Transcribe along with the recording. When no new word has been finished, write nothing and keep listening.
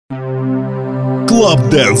Club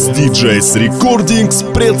Dance DJs Recordings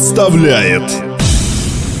представляет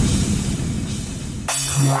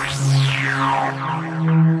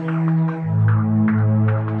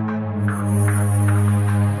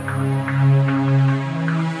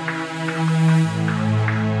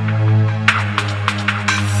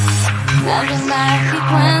Algo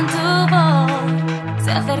mágico en tu voz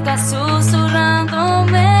se acerca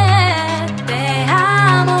susurrándome. Te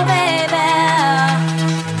amo, baby.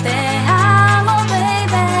 Te amo,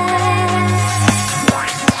 baby.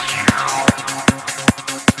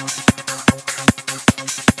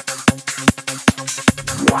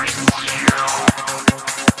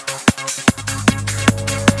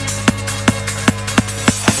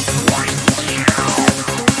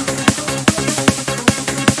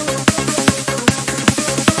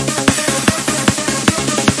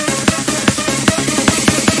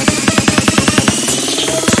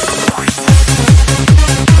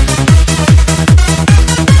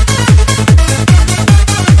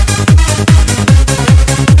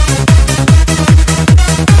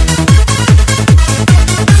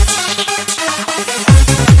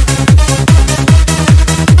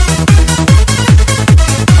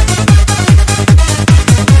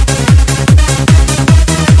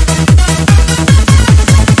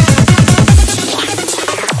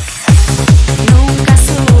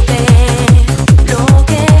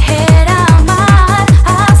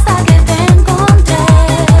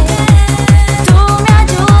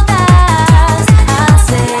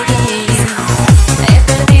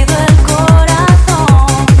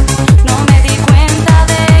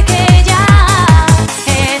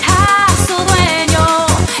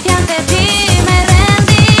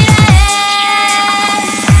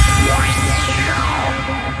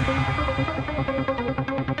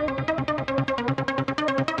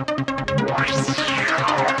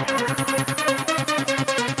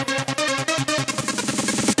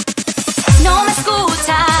 No me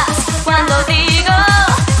escuchas cuando digo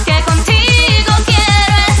que contigo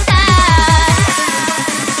quiero estar.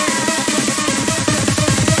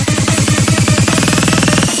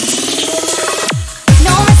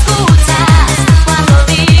 No me escuchas cuando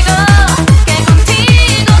digo que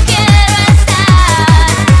contigo quiero estar.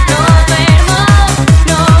 No duermo,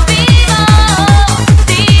 no vivo,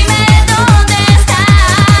 dime dónde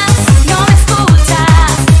estás. No me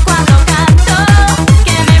escuchas cuando canto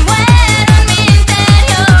que me muero en mi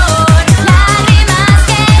interior. Lágrimas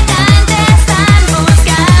que caen te están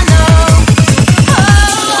buscando. Oh,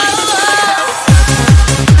 oh,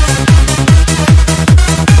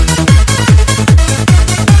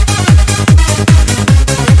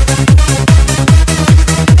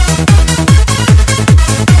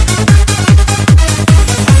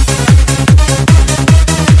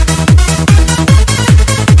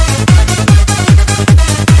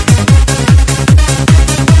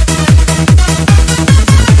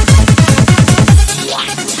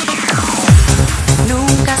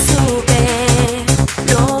 Nunca supe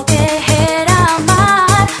lo que era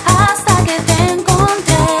amar hasta que te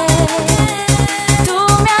encontré. Tú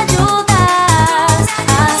me ayudas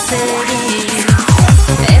a seguir.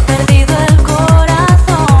 He perdido el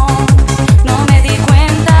corazón. No me di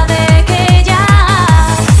cuenta de que ya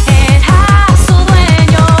eras su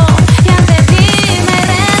dueño y ante ti me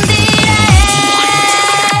rendiré.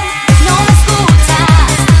 No me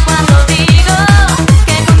escuchas cuando digo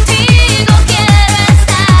que contigo quiero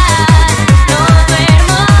estar. No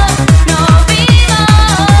duermo, no vivo,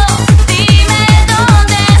 dime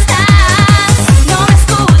dónde estás. No me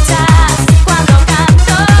escuchas cuando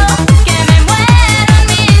canto que me muero en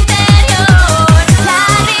mi interior.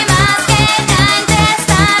 Lágrimas que caen te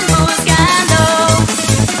están buscando.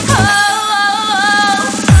 Oh, oh,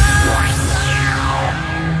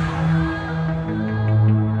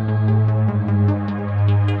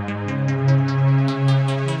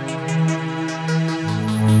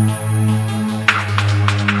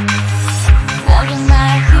 Algo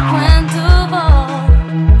mágico en tu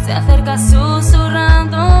voz se acerca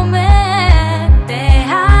susurrándome. Te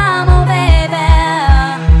amo, baby.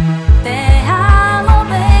 Te amo,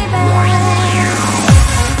 baby.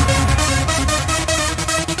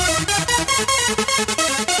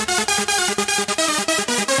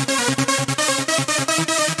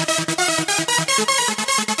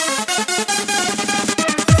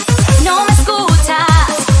 No me escuchas.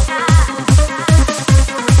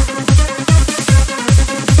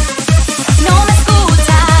 No me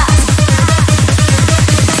escuchas.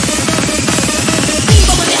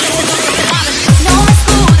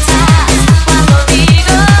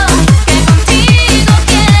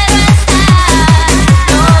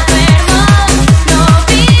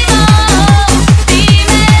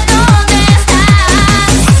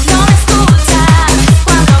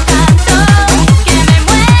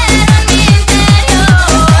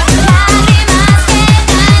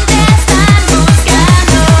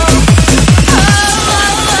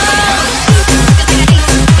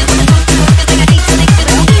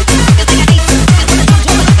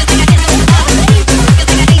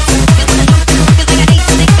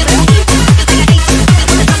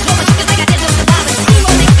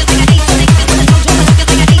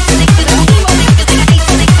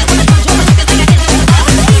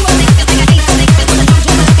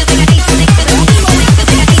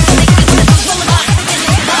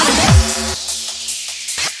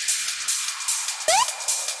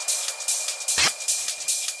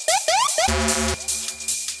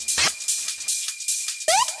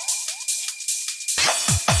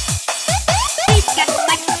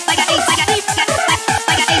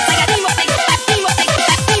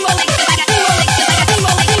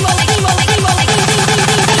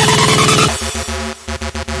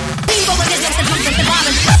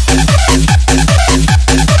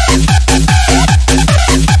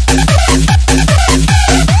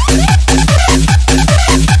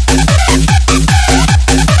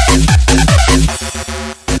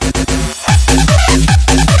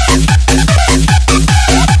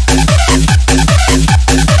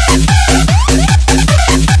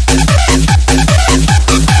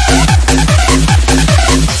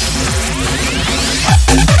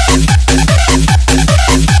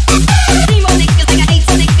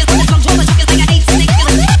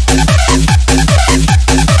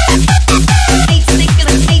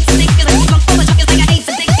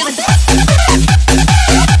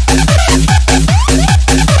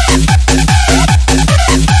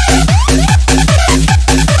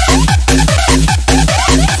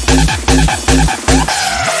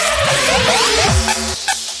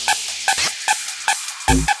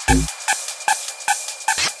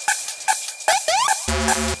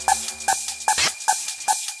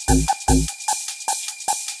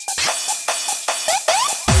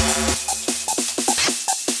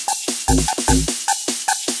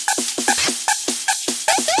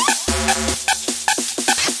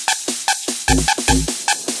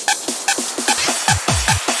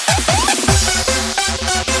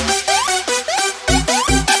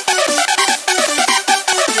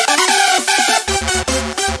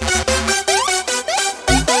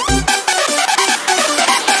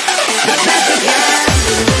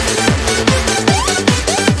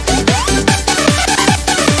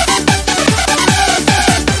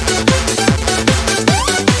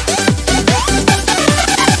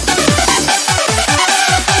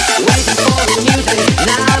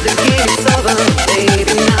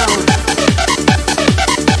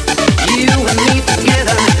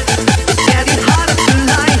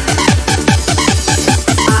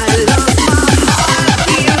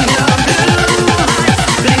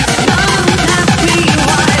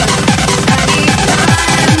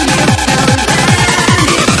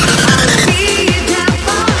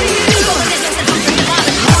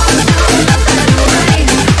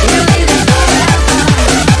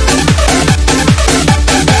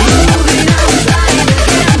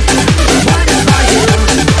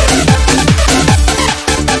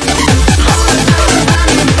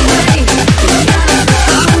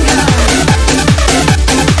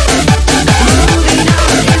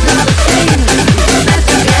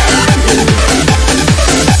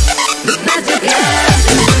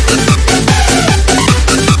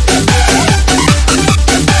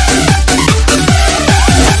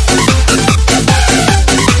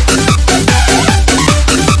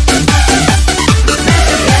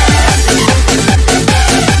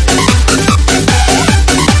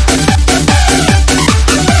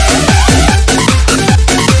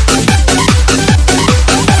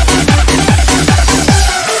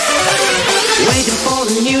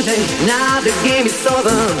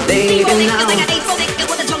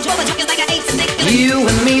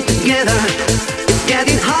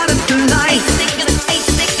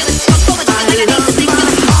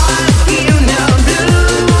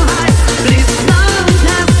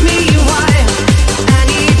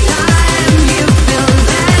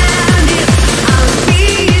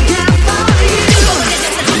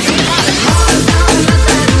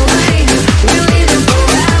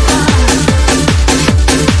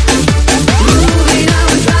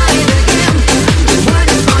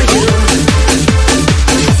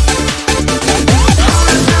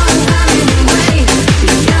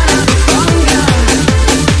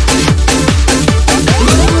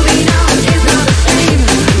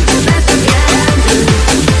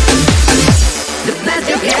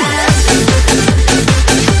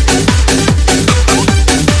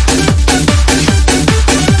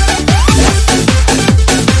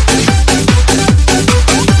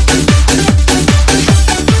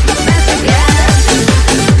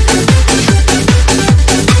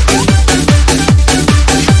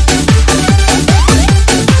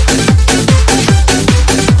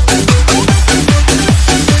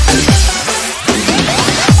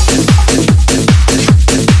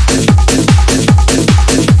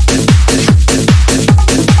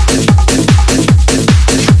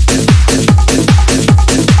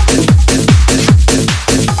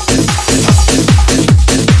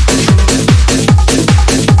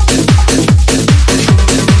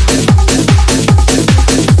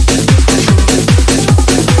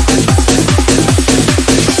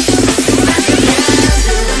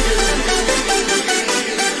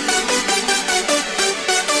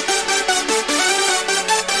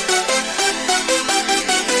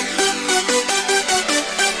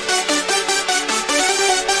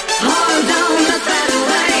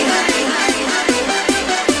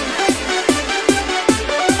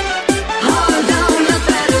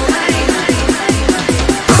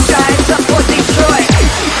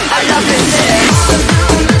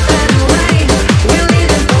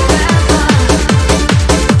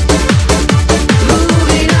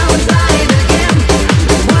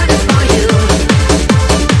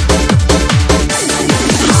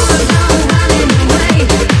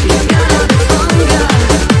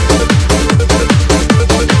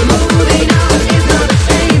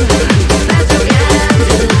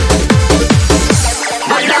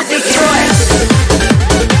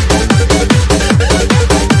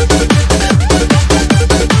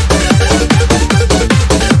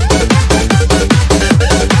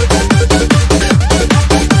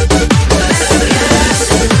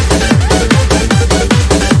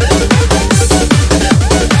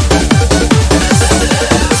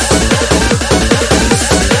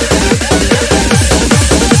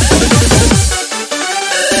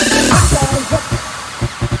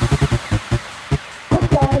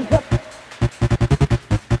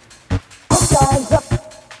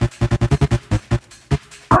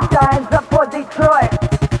 your hands up for Detroit.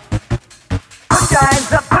 Put your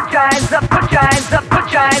hands up, put your hands up, put your hands up,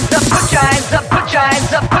 put your hands up, put your hands up, put your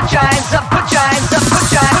hands up, put your hands up,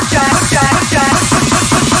 put your hands up,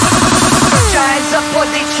 put your hands up for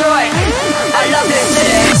Detroit. I love this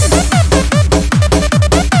city.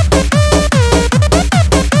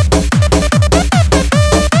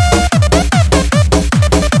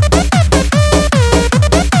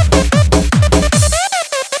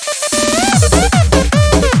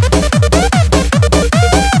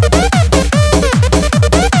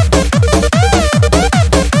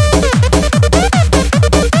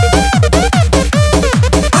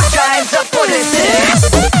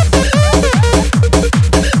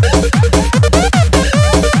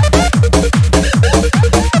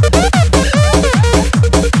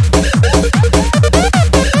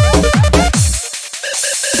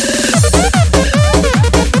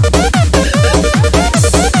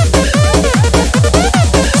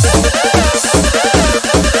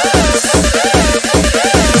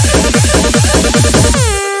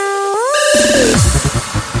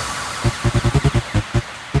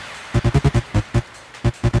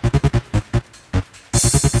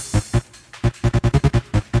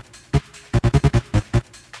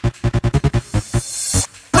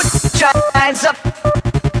 Hands up,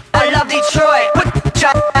 I love Detroit. Put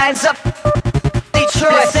your hands up,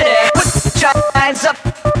 Detroit City. Put your hands up,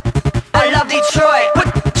 I love Detroit.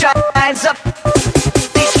 Put your hands up,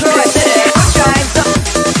 Detroit City. Put your hands up,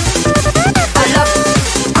 I love.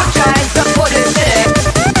 Put your hands up for this city.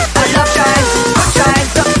 I love your hands. Put your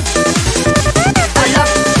hands up, I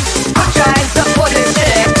love. Put your hands up for this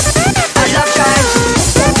city. I love your hands.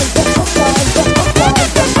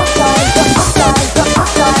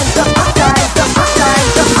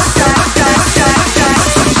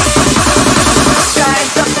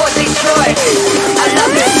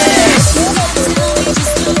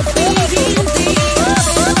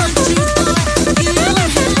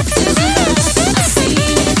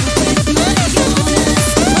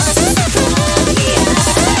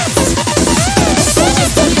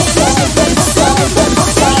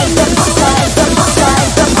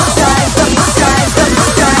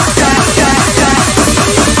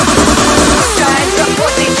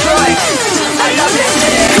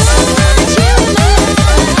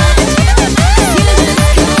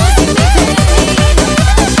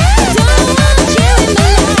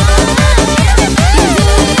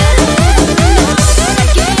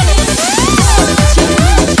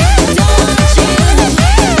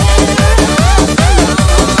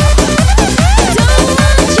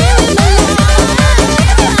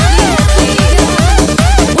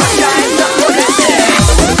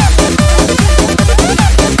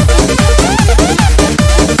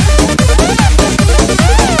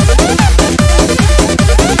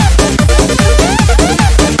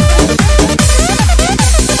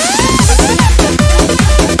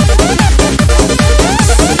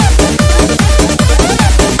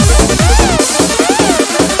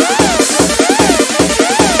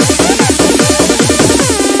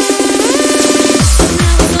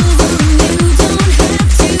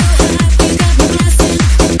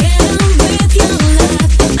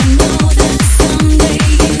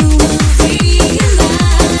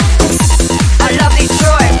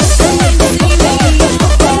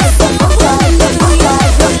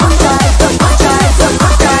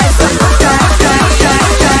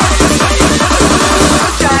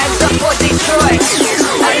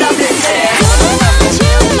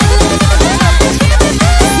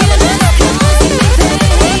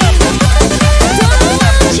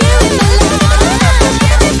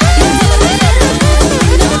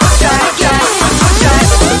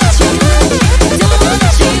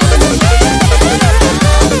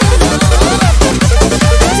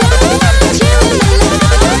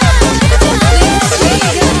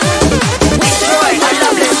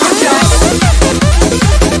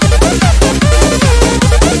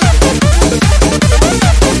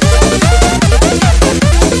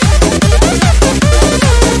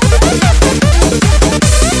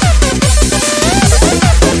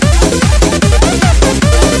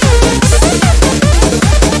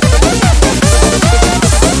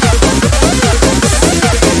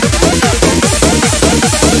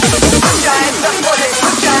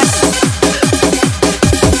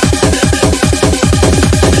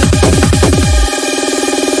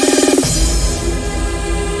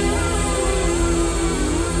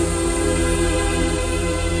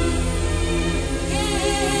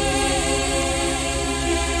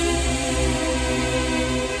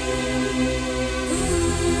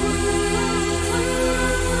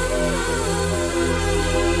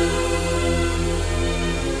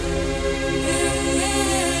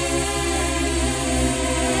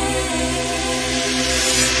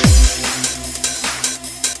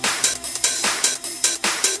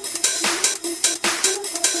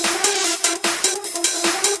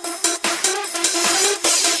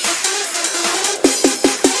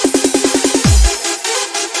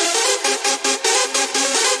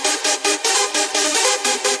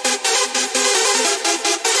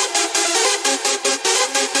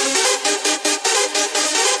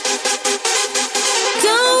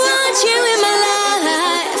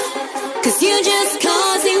 you're just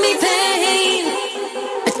causing me pain.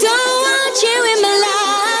 I don't want you in my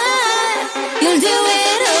life. You'll do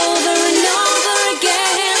it over and over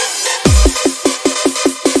again.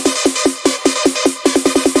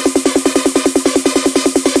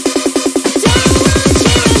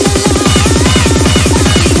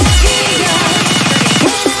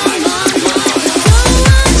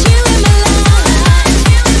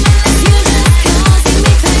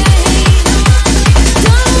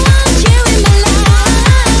 Don't want you in my life.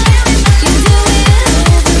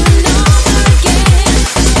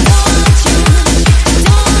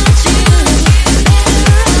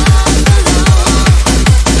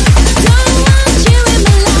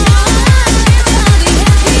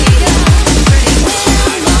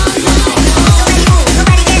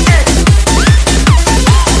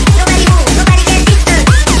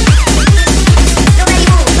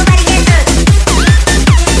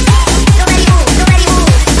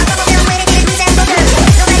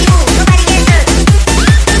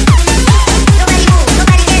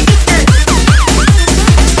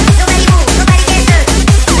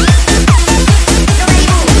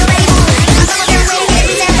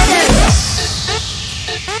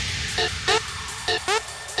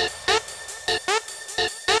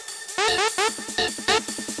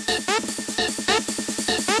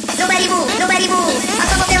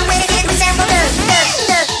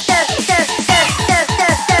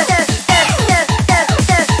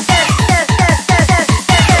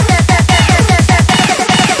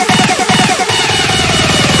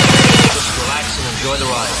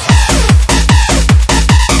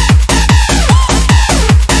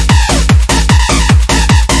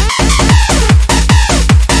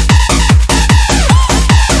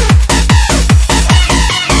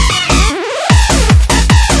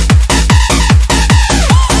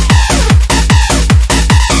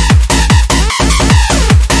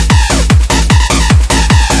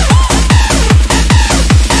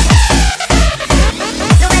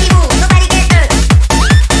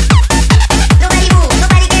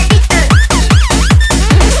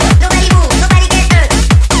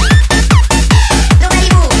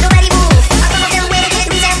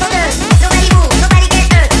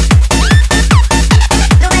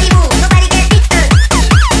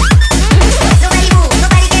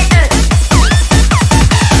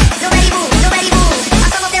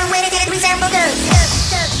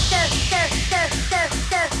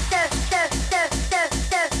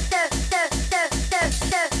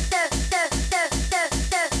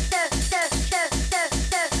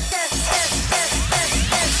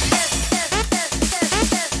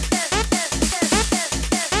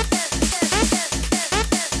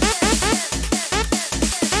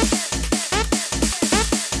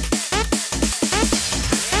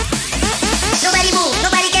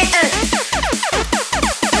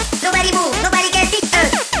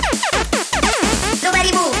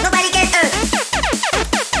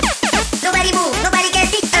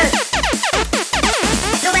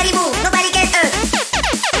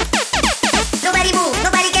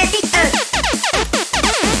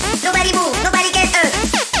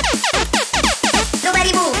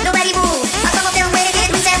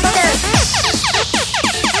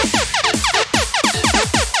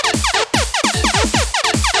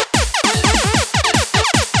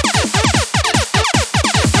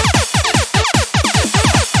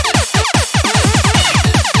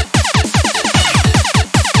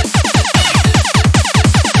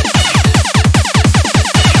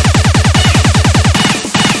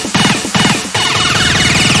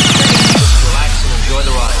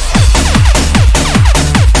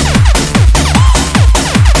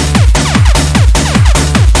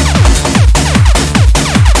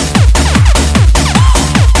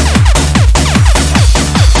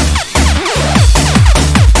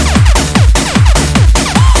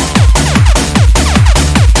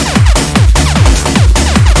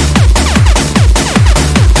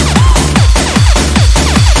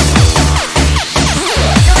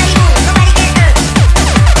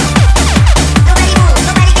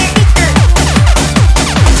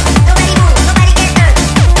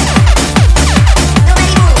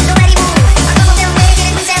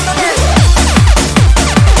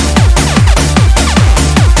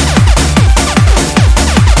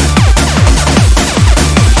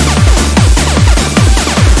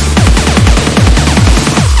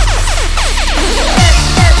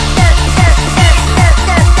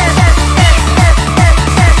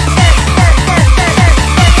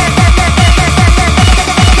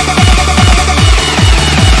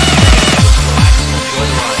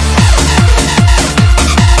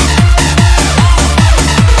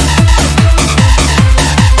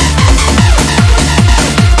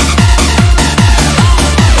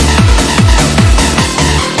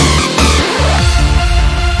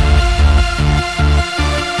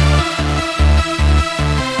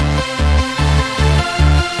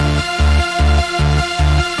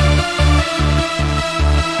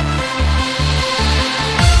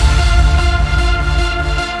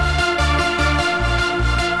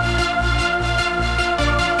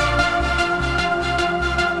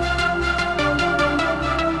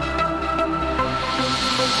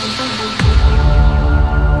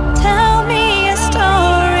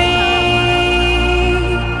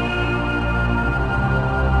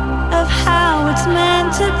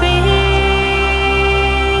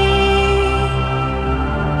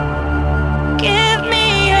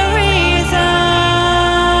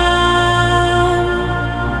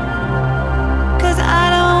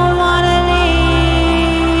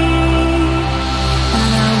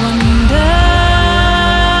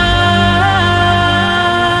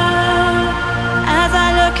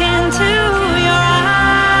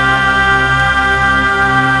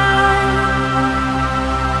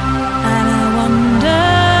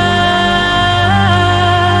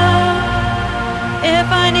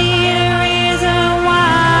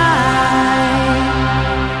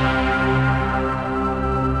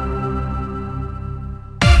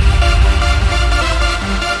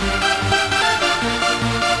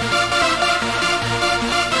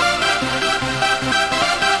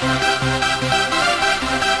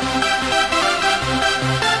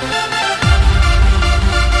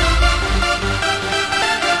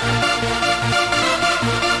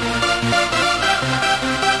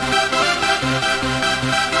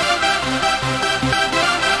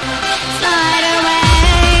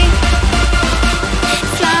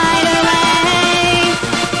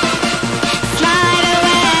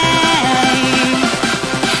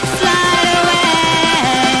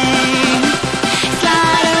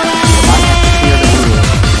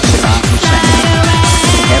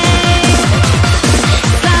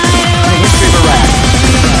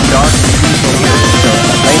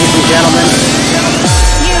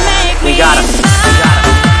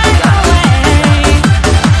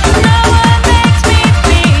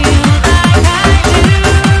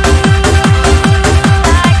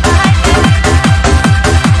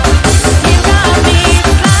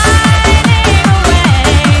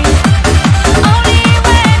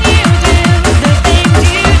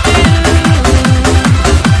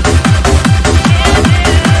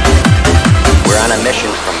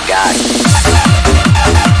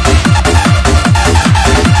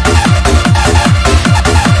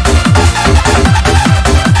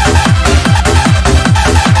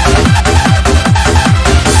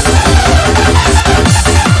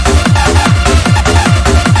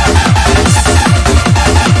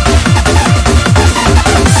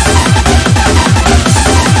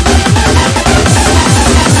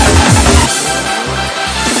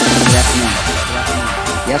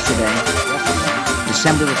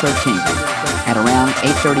 December the 13th, at around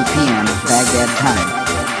 8:30 p.m. Baghdad time,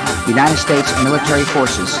 United States military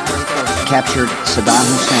forces captured Saddam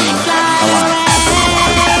Hussein alive.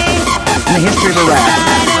 In the history of Iraq,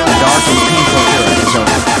 a dark and painful era is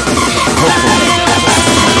over. Hopefully.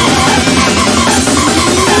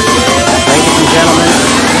 Ladies and gentlemen,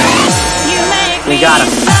 we got him.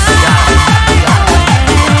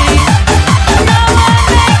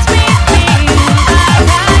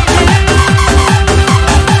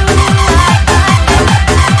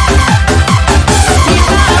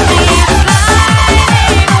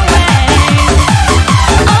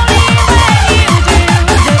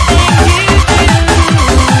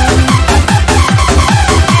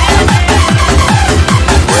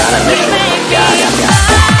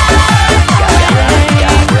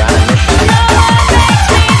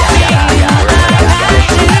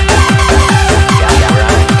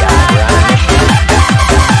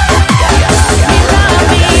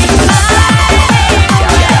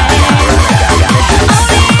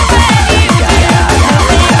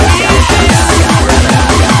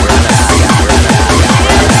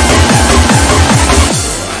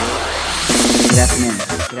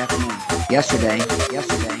 Yesterday,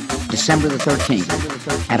 December the 13th,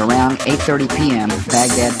 at around 8:30 p.m.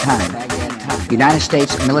 Baghdad time, United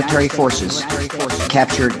States military forces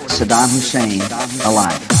captured Saddam Hussein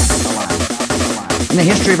alive. In the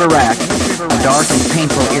history of Iraq, a dark and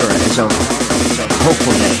painful era is over. A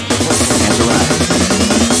hopeful day has arrived.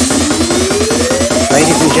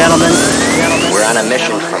 Ladies and gentlemen, we're on a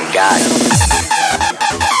mission from God.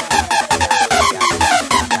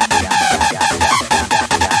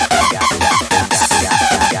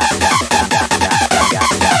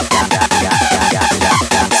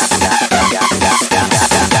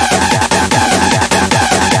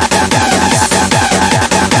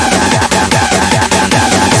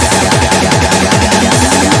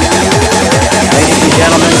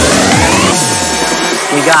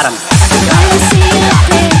 We got him.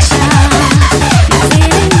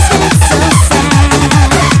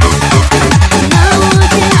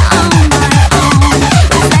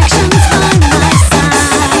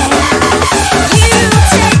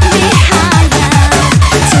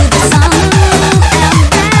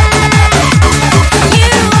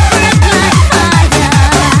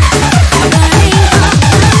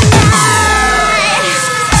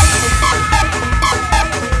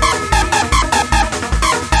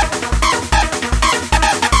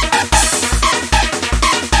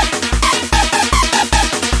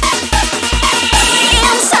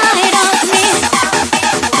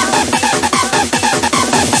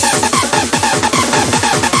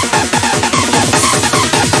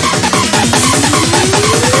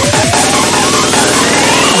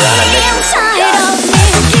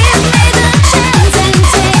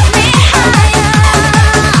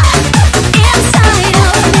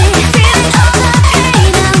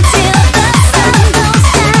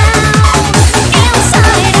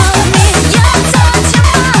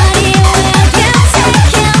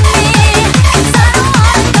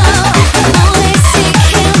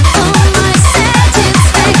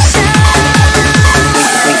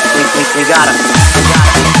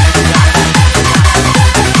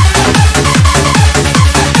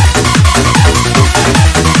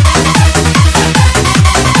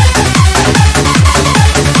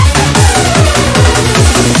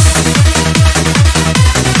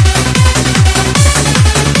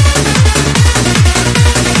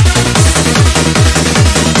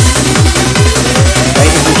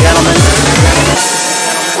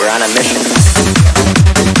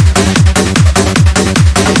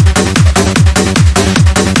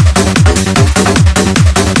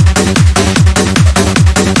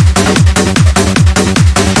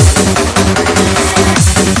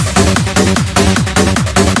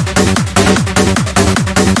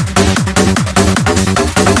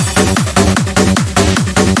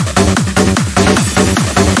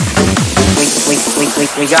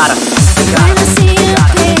 We got him. When I see your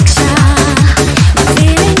picture, my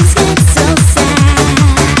feelings get so sad.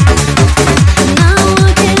 Now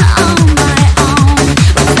walking on my own,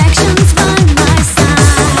 reflections by my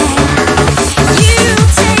side. You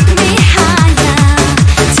take me higher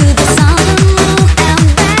to the sun and moon and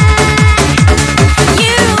back.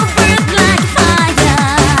 You burn like fire,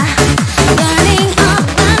 burning up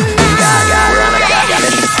the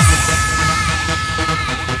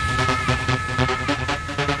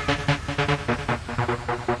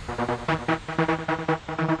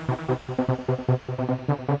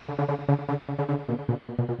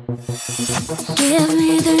Give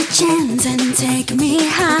me the chance and take me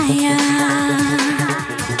higher.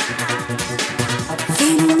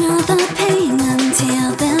 Feeling all the pain until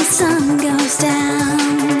sun goes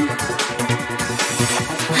down.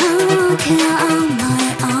 I walk here on my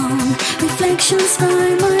own, reflections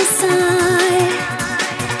by my side.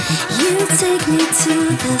 You take me to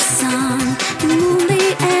the sun, the moon, the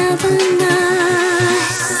air, the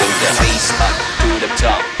night. The bass up to the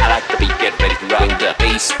top, I like the beat, get ready to rock. The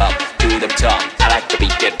bass up to the top, I like the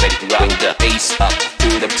beat, get ready to rock. The bass up to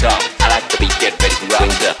the top, I like the beat, get ready to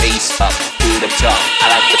rock. The bass up to the top, I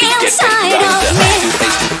like the beat, get ready to rock. The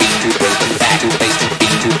bass to the beat to bring them back, to the bass to the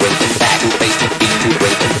beat to bring them back, to the bass to the beat to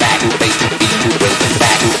bring them back, to the bass to the beat to bring them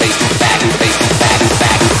back, to the bass to the back, to the bass to the back, to the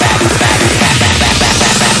back, to the back, to the back, to the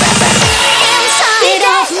back. Inside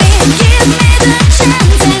of me, give me the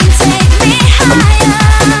chance and take me higher.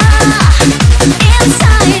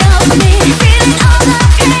 Inside of me, feeling all the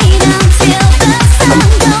pain until the sun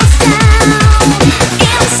goes down.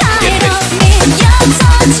 Inside of me, you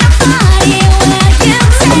touch your body where you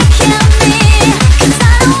taking me. 'Cause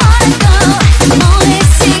I don't wanna go, I'm only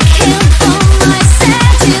seeking for my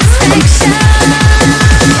satisfaction.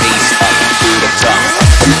 Bass up to the top.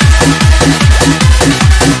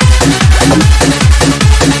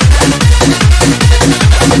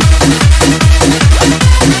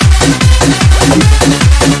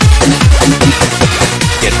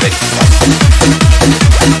 Get ready.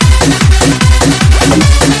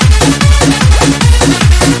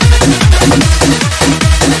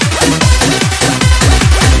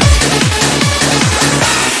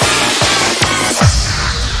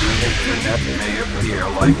 May appear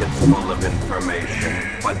like it's full of information,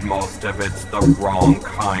 but most of it's the wrong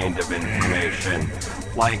kind of information.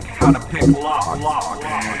 Like how to pick locks.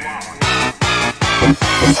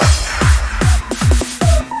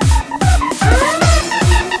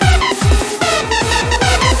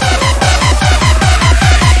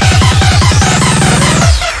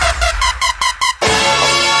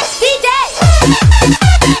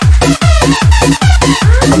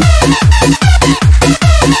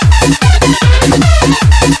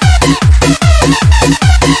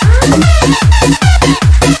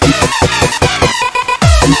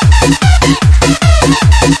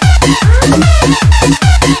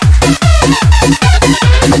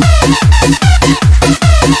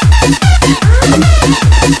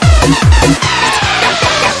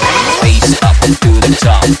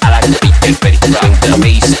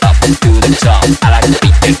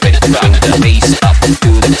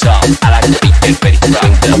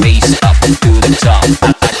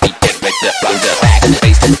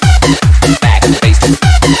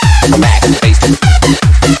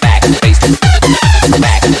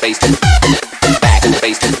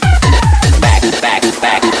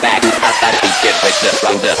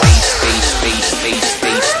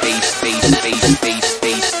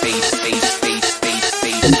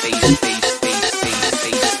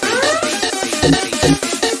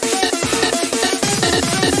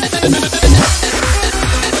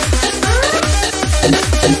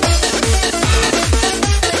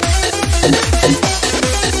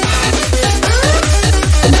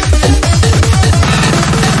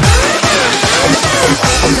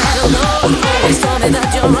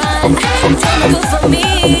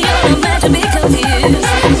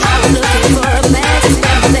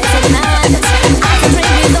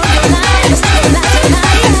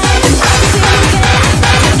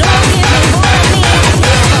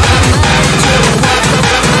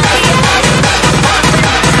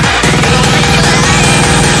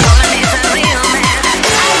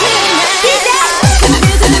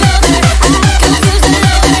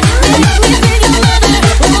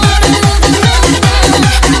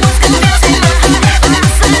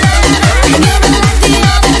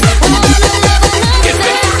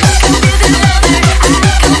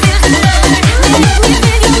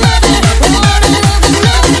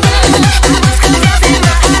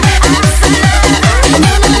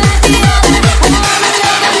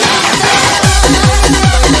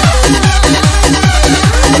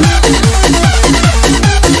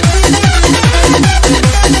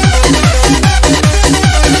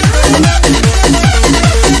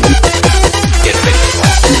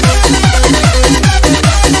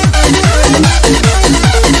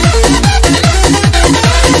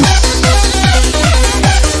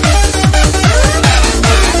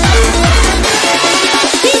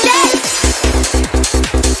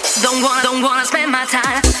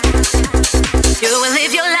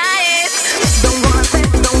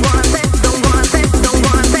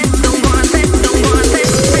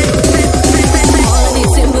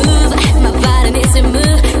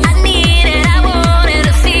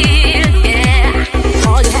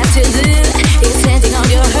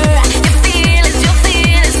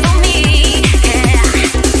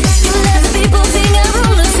 People think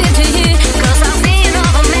I'm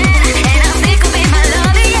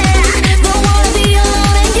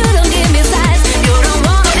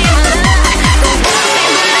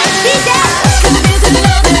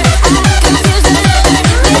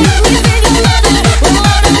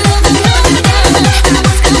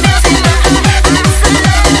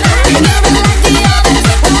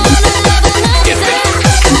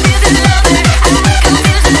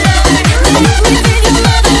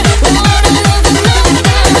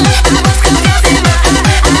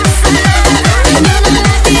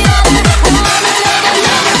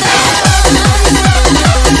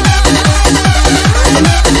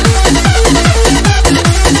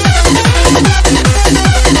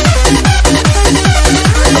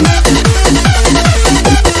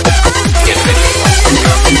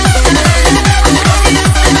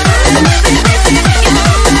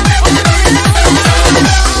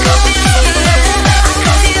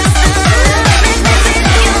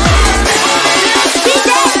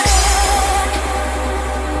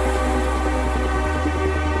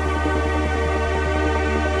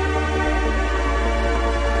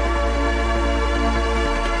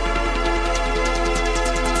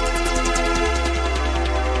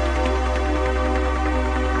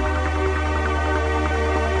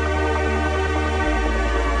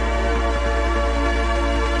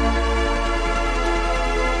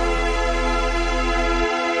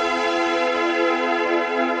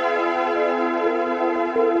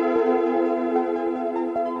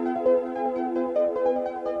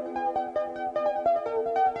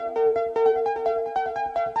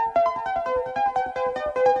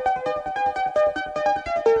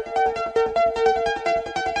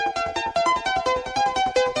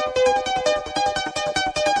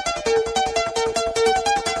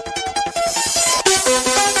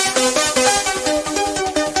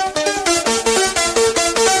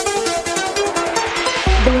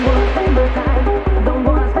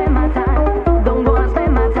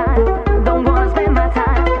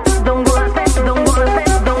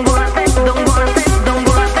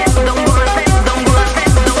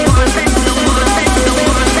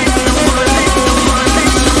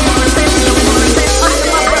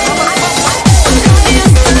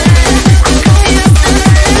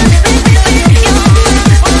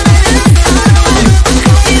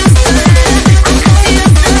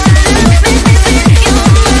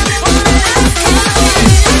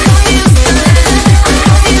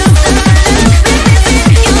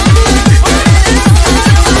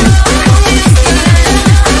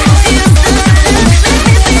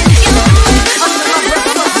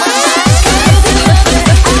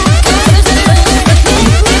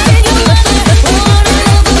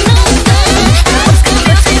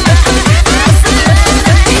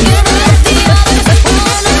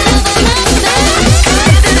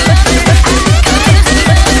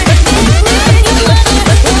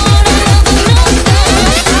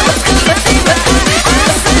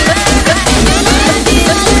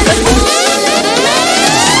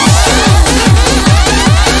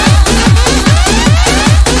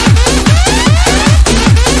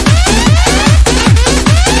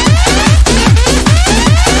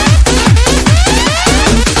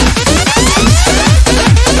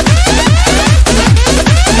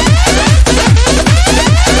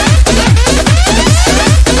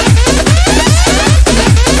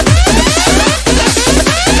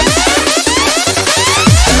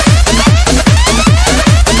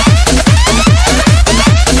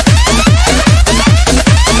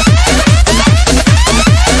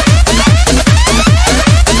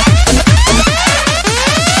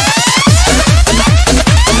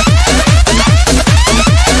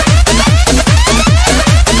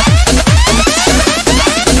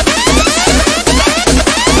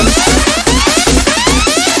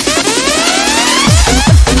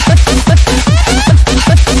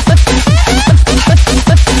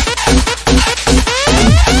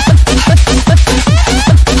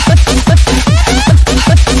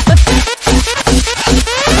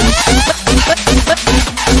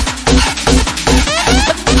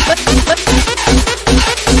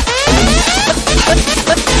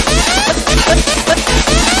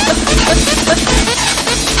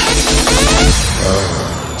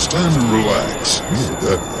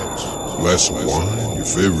glass of wine, your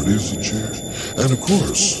favorite easy chair, and of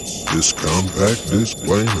course, this compact disc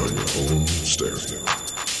playing on your home stereo.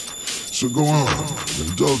 So go on,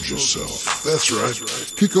 indulge yourself. That's right.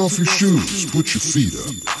 Kick off your shoes, put your feet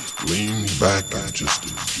up, lean back and just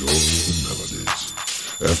enjoy the melodies.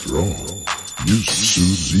 After all, music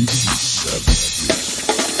soothes even the savage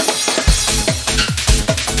beast.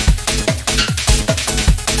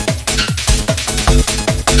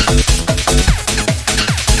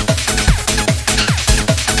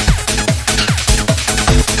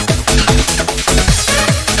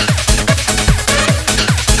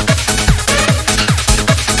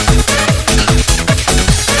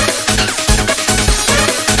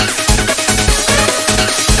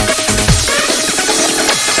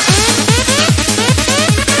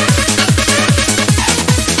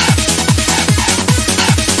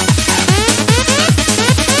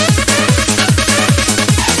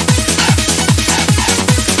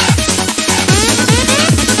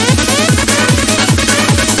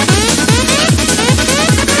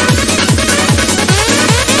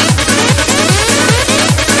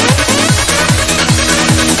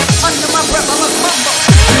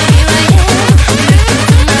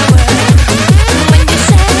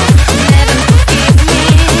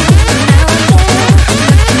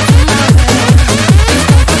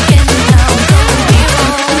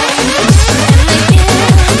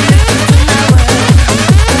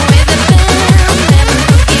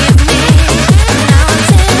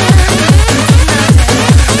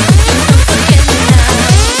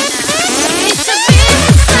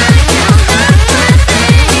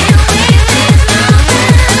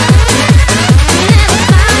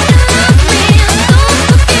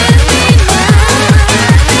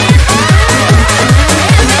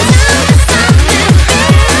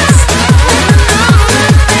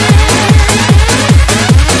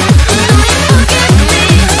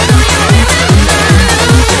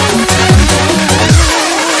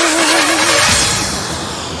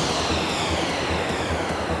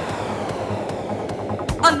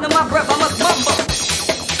 Under my breath, I must mumble.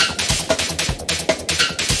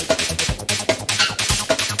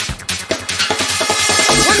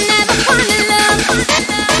 We'll never find a love.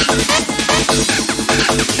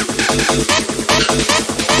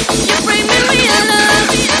 You bring me real love.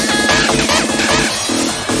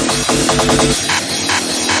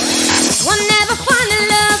 We'll never find a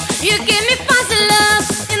love. You give me fuzzy love.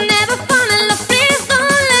 You never find a love. Please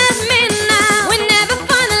don't let me now. We never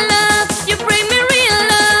find a love. You bring me real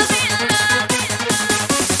love.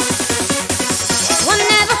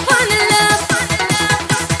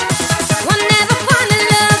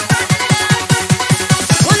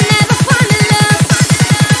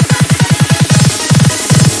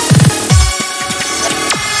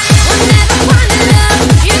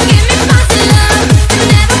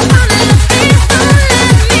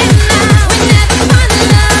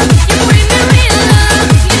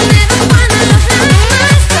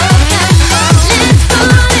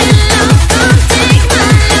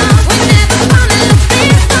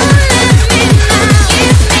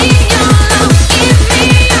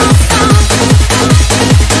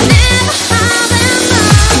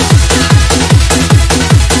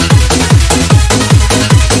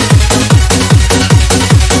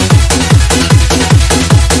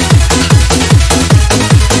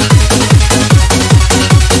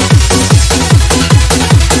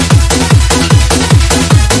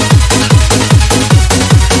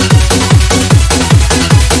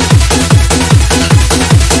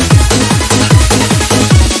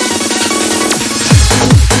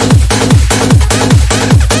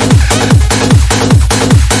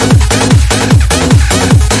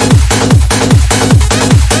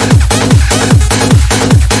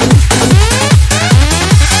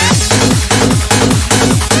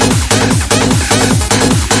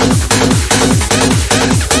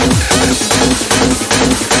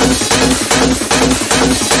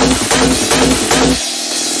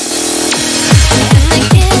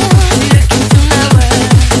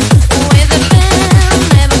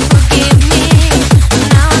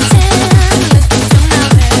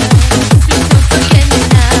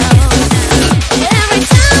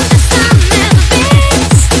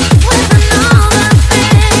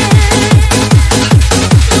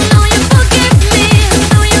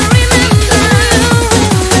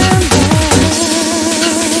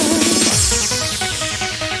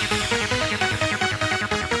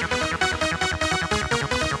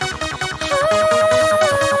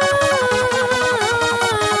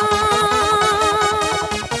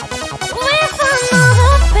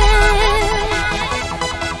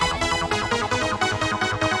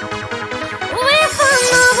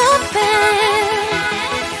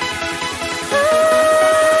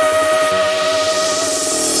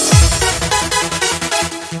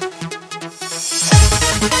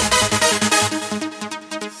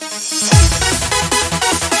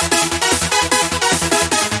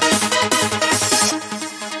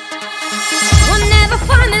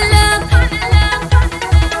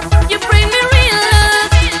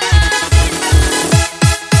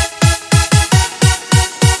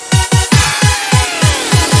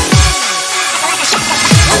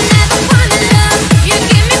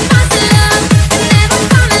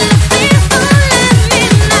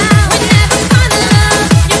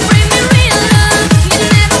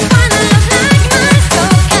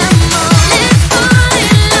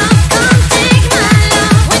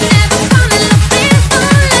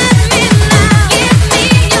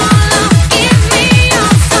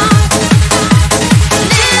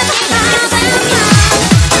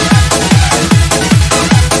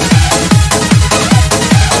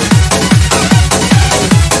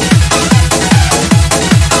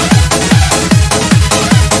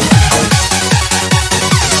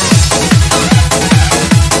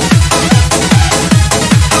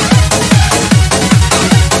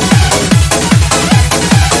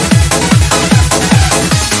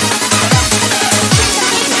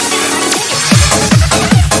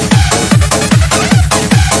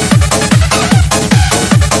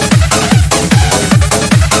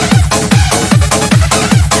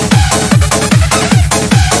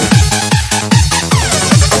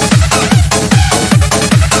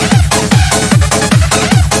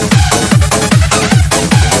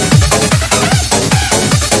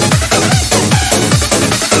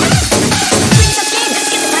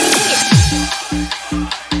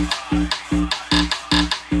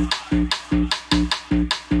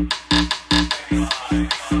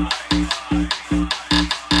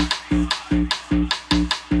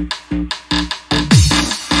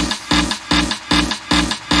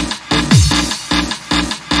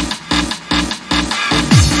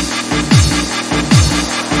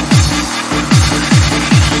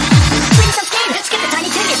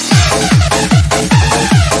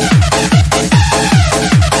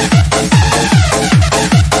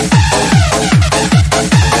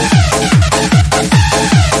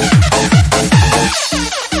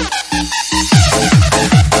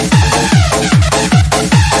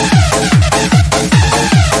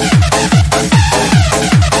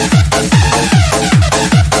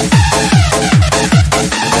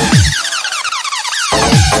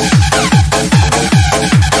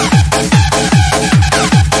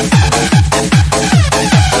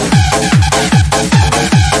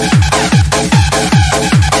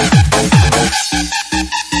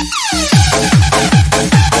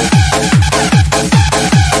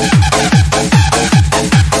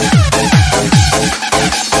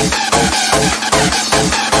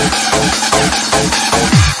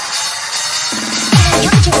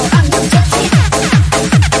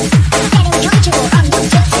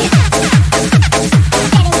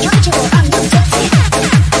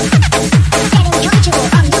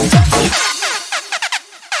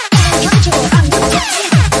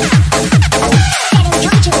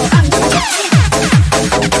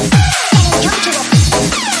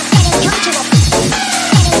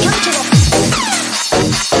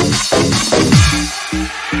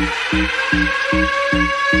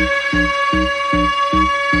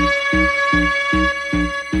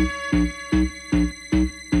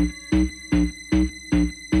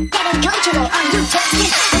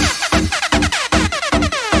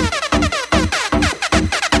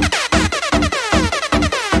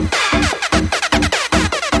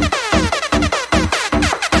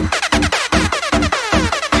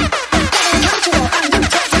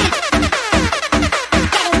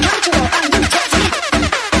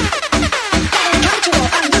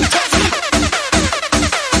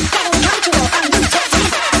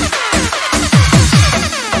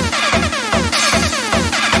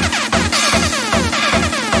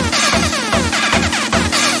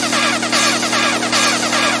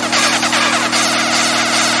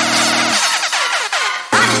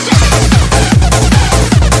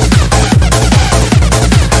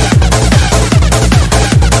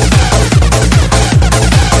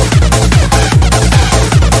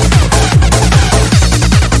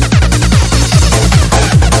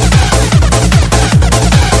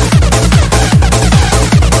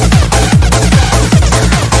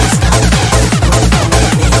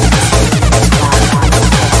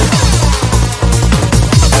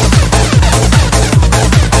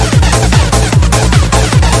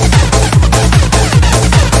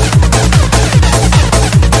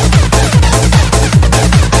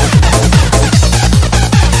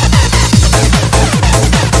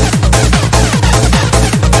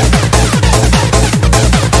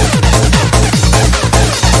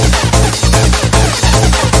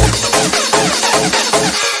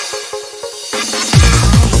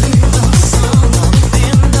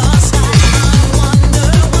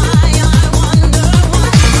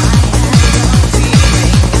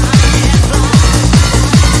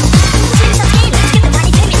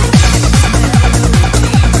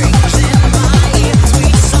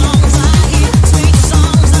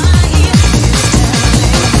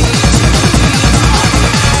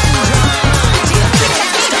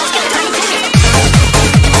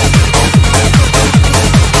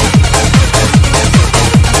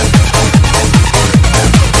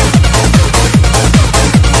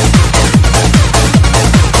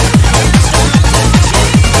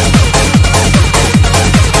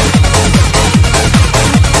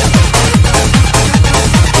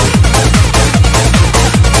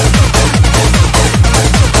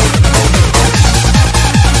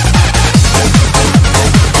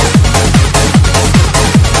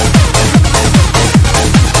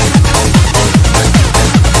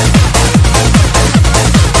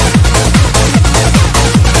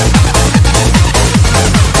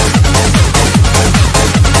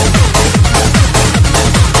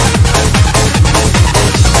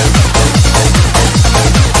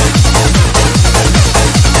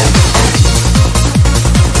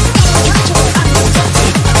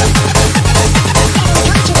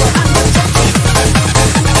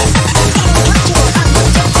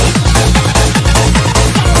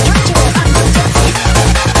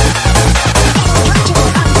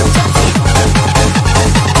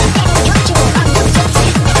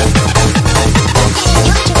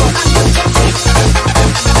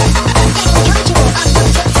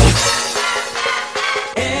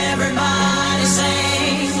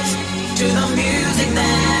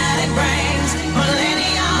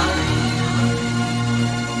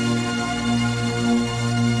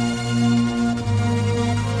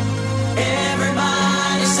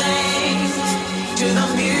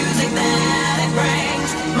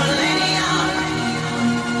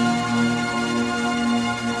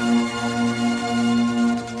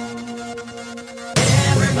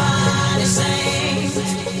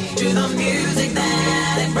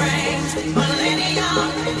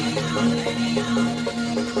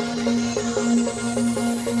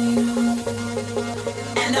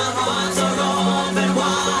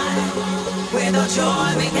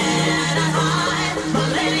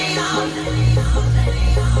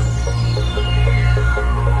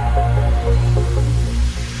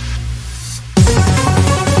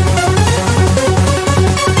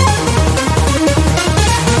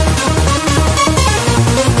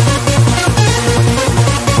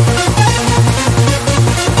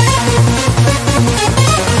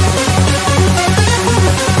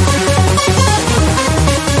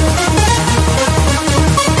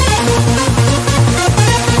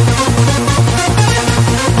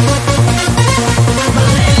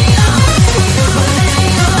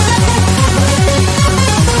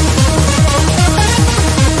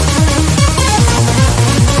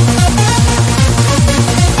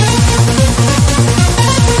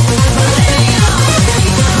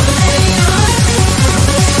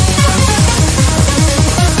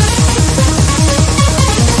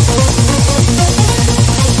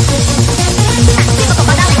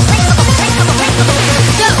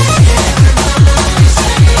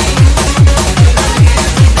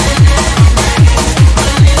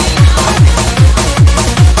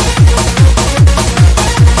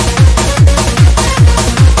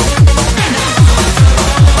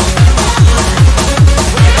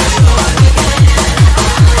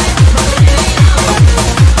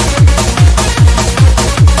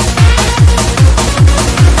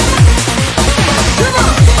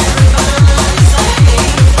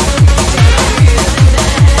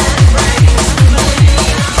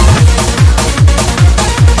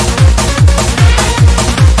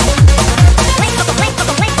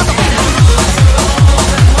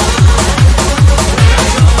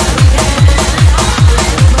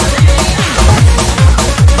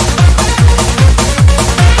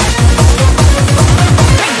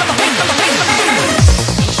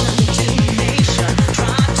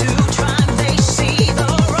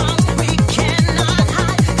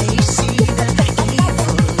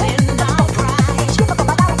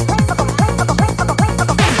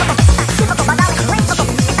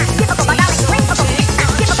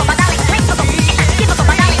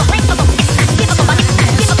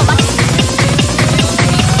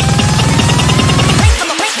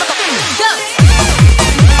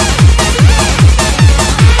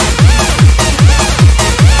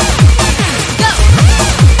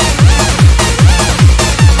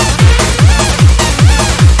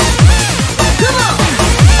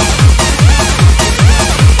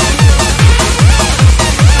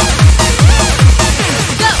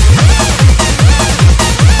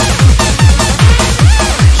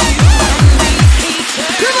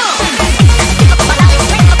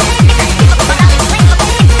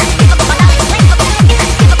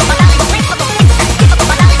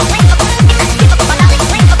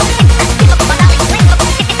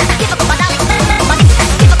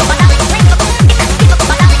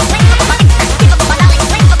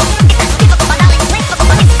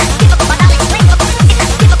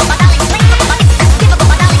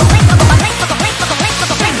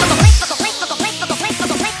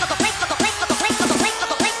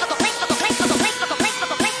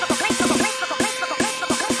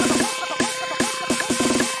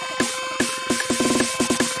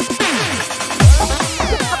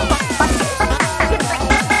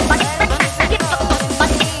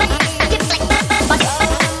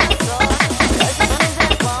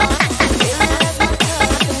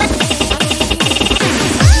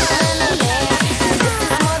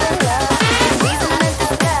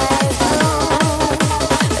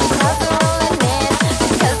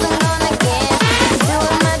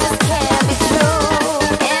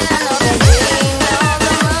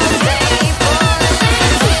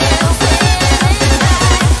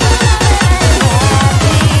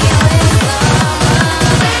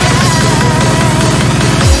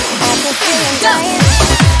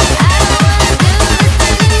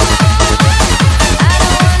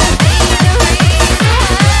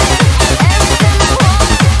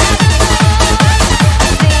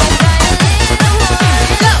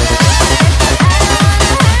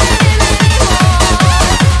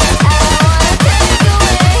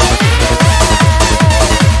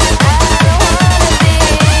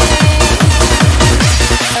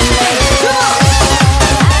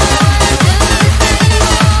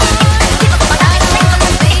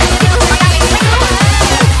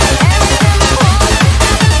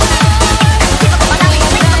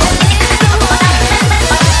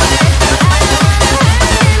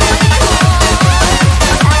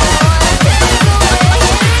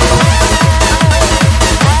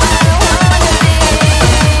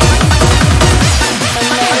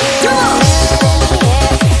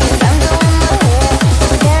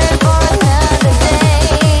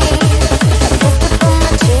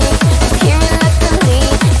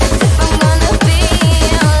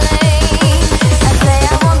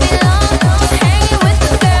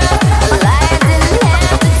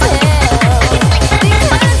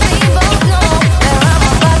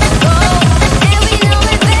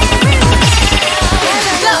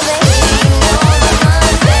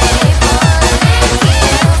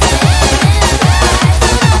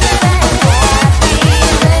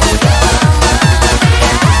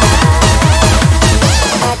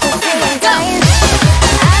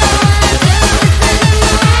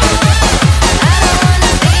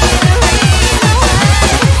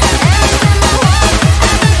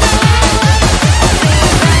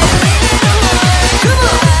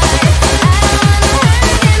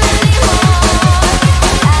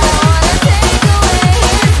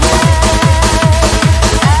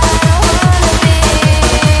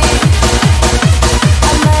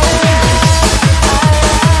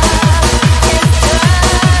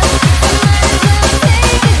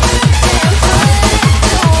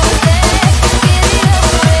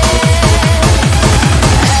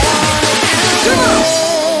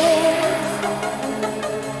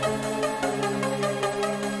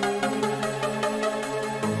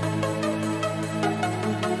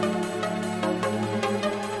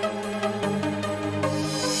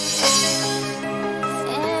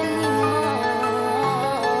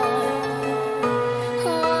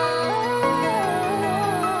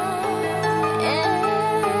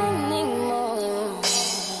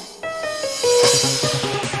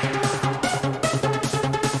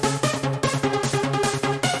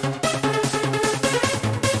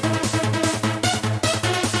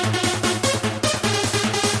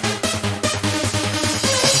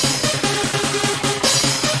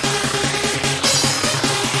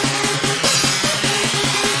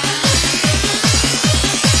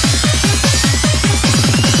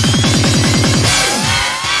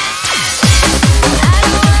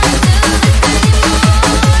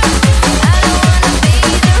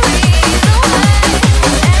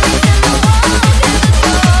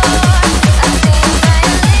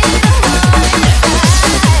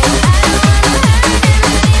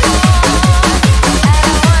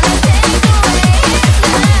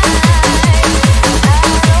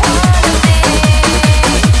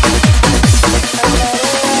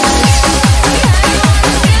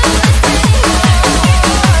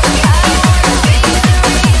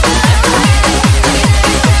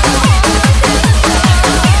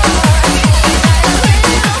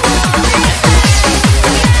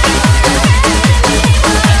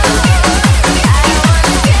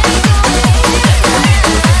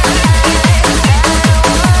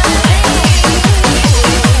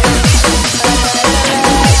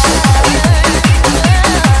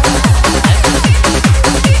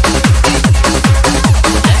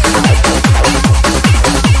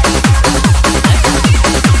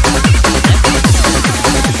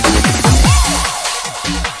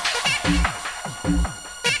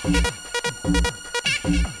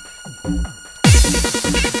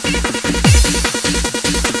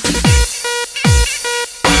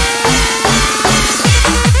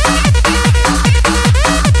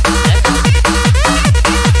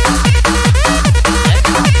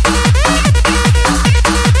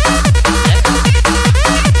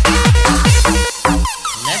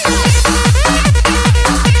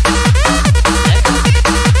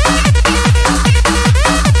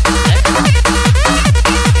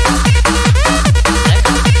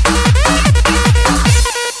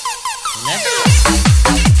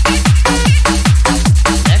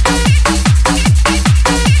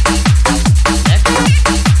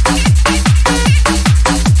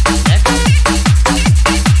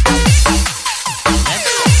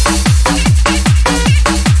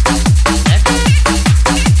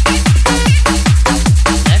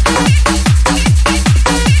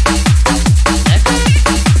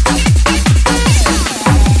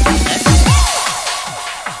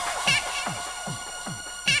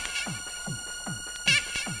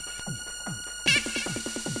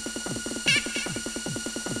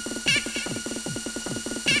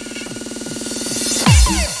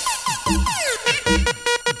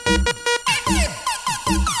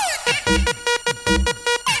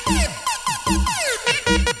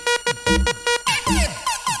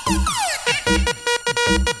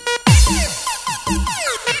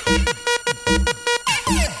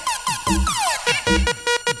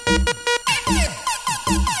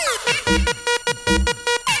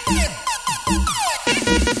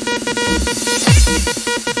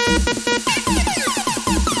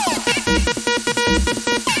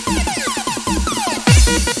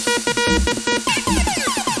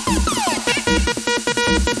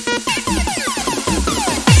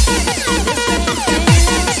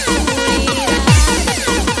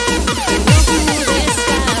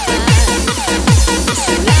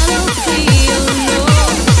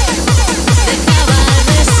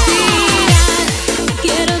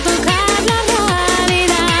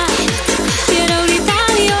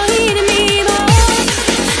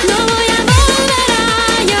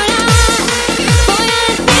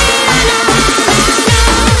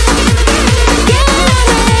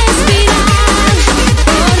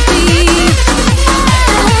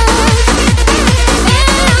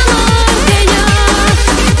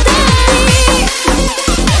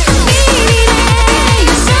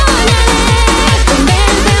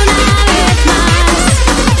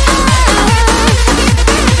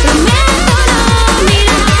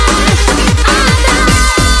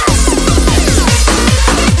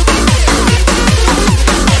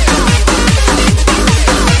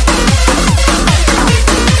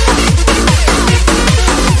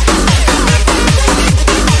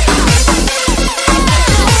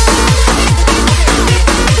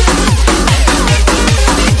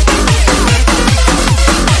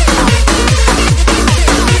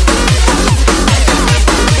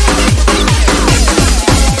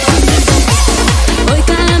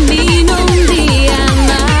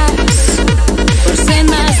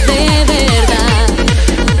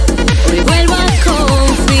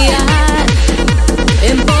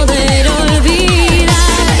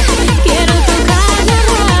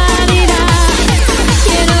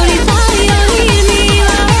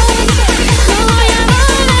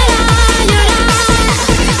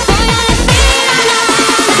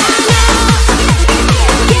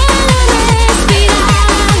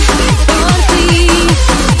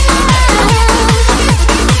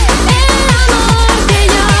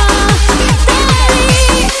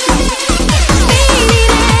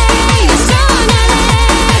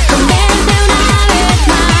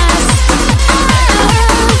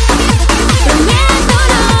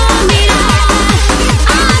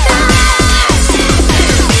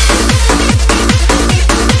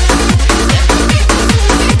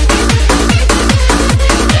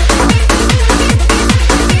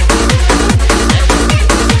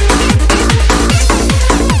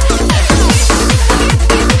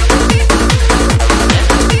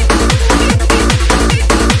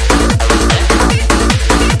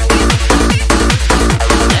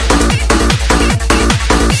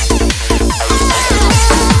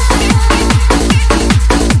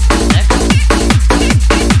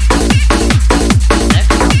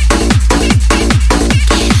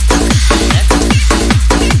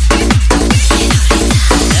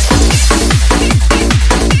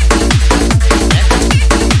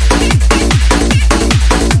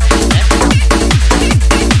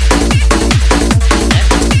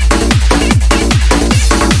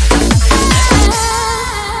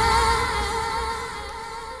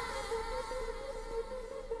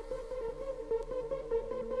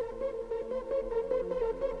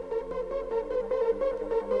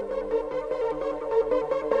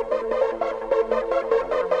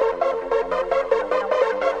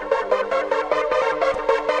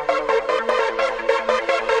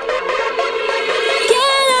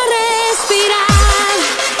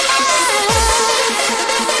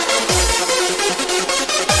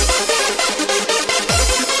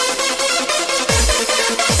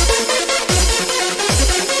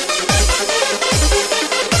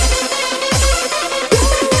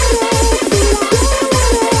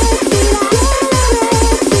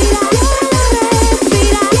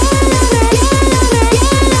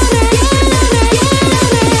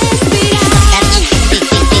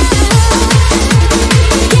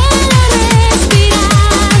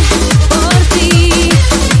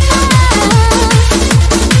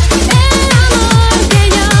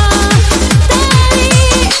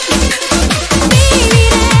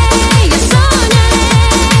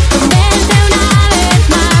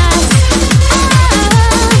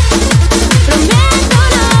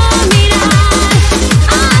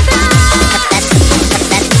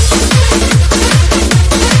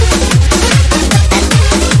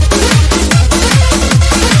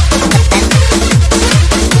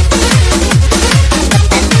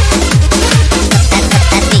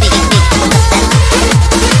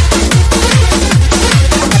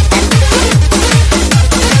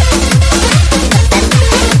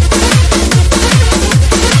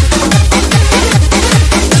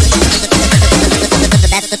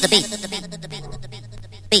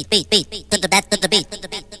 Beat.